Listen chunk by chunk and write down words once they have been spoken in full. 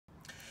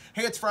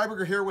Hey, it's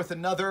Freiburger here with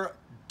another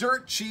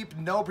dirt cheap,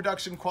 no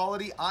production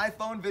quality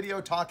iPhone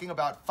video talking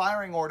about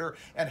firing order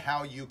and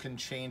how you can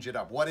change it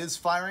up. What is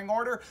firing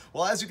order?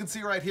 Well, as you can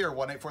see right here,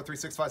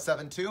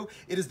 184365572,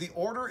 it is the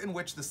order in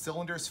which the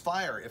cylinders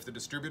fire. If the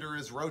distributor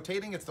is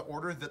rotating, it's the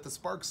order that the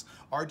sparks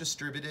are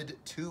distributed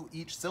to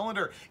each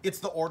cylinder. It's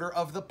the order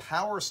of the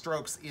power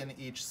strokes in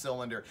each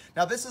cylinder.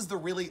 Now, this is the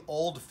really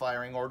old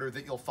firing order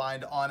that you'll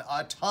find on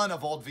a ton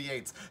of old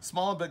V8s.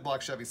 Small and big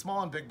block Chevy,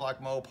 small and big block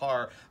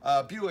Mopar,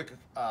 Buick,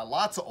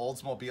 lots of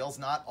Oldsmobiles,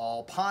 not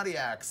all,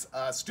 Pontiacs,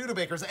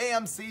 Studebakers,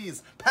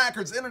 AMCs,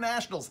 Packards,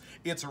 Internationals.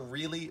 It's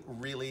really,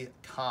 really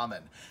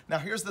common. Now,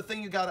 here's the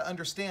thing you got to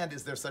understand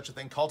is there's such a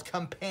thing called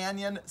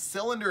companion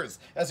cylinders.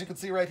 As you can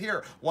see right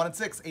here, 1 and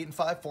 6, 8 and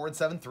 5, 4 and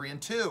 7, 3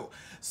 and 2.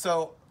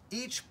 So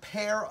each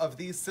pair of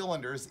these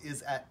cylinders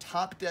is at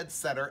top dead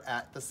center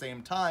at the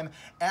same time,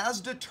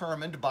 as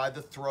determined by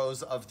the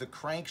throws of the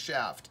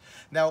crankshaft.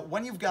 Now,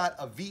 when you've got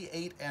a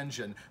V8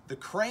 engine, the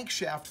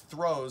crankshaft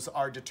throws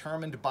are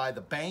determined by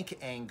the bank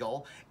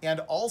angle and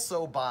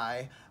also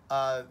by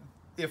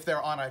if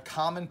they're on a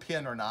common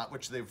pin or not,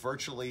 which they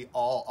virtually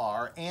all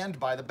are, and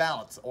by the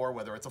balance, or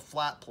whether it's a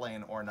flat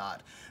plane or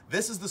not.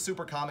 This is the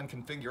super common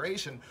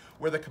configuration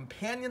where the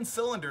companion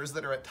cylinders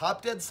that are at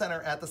top dead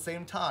center at the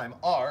same time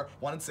are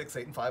 1 and 6,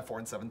 8 and 5, 4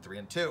 and 7, 3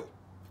 and 2.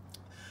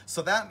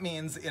 So that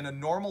means in a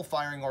normal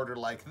firing order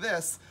like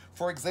this,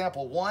 for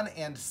example, 1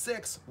 and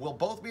 6 will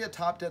both be at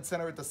top dead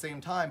center at the same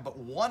time, but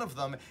one of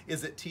them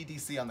is at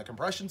TDC on the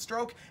compression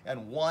stroke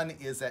and one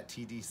is at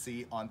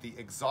TDC on the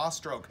exhaust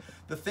stroke.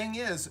 The thing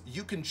is,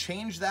 you can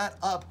change that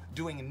up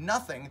doing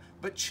nothing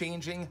but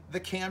changing the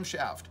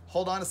camshaft.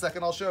 Hold on a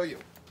second, I'll show you.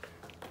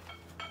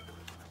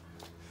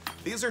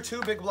 These are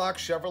two big block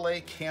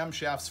Chevrolet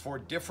camshafts for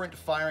different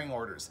firing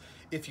orders.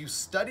 If you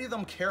study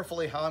them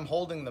carefully how I'm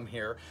holding them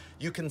here,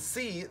 you can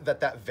see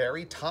that that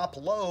very top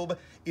lobe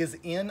is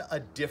in a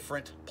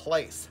different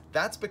place.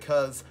 That's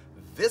because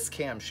this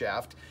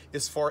camshaft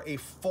is for a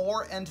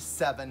 4 and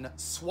 7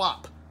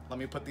 swap. Let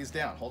me put these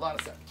down. Hold on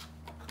a second.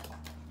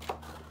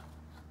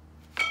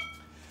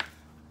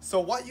 So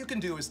what you can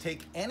do is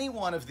take any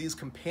one of these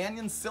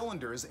companion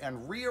cylinders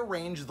and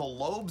rearrange the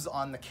lobes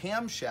on the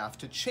camshaft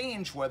to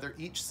change whether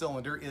each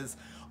cylinder is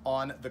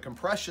on the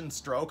compression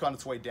stroke on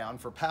its way down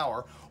for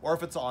power, or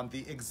if it's on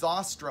the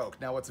exhaust stroke.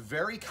 Now, what's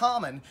very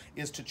common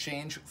is to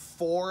change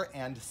 4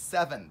 and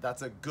 7.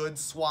 That's a good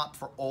swap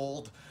for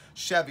old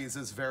Chevys,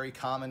 is very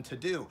common to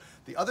do.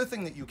 The other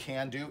thing that you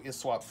can do is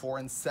swap 4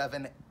 and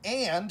 7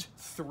 and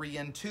 3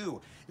 and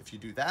 2. If you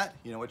do that,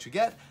 you know what you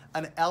get?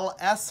 An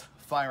LS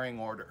firing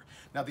order.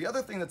 Now, the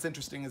other thing that's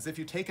interesting is if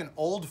you take an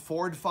old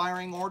Ford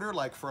firing order,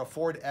 like for a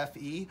Ford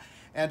FE,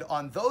 and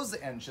on those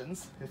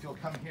engines, if you'll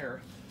come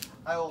here,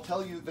 I will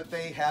tell you that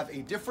they have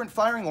a different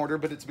firing order,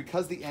 but it's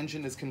because the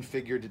engine is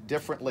configured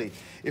differently.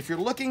 If you're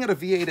looking at a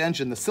V8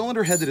 engine, the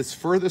cylinder head that is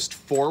furthest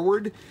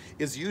forward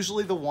is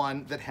usually the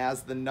one that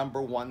has the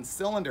 #1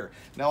 cylinder.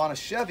 Now, on a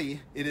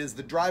Chevy, it is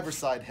the driver's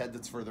side head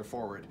that's further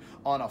forward.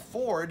 On a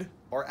Ford,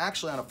 or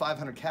actually on a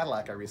 500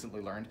 Cadillac, I recently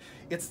learned,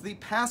 it's the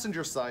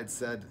passenger side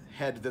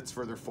head that's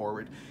further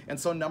forward, and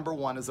so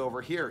 #1 is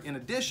over here. In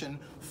addition,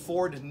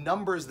 Ford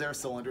numbers their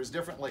cylinders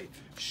differently.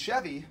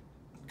 Chevy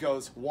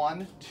goes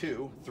 1,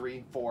 2,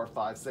 3, 4,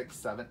 5, 6,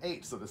 7,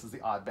 8. So this is the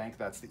odd bank,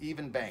 that's the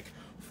even bank.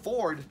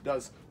 Ford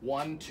does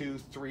 1, 2,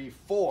 3,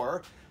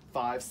 4,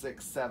 5,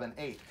 6, 7,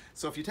 8.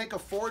 So if you take a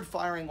Ford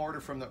firing order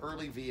from the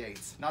early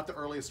V8s, not the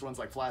earliest ones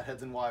like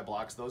flatheads and Y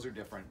blocks, those are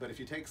different, but if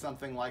you take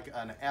something like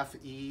an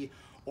FE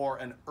or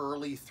an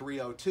early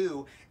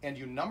 302 and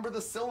you number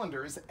the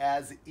cylinders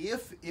as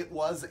if it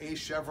was a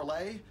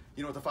Chevrolet,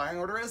 you know what the firing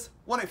order is?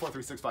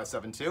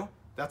 184365572.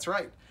 That's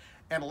right.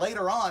 And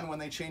later on, when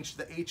they changed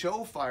the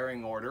HO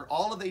firing order,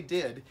 all they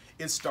did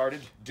is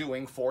started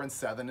doing 4 and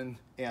 7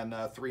 and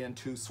 3 and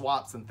 2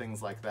 swaps and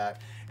things like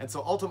that. And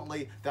so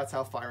ultimately, that's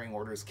how firing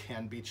orders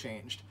can be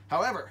changed.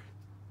 However,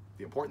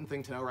 the important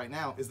thing to know right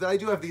now is that I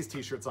do have these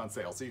t-shirts on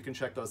sale, so you can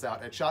check those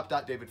out at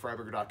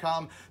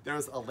shop.davidfreiburger.com.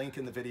 There's a link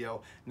in the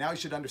video. Now you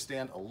should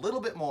understand a little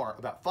bit more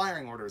about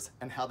firing orders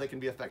and how they can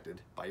be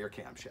affected by your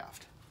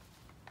camshaft.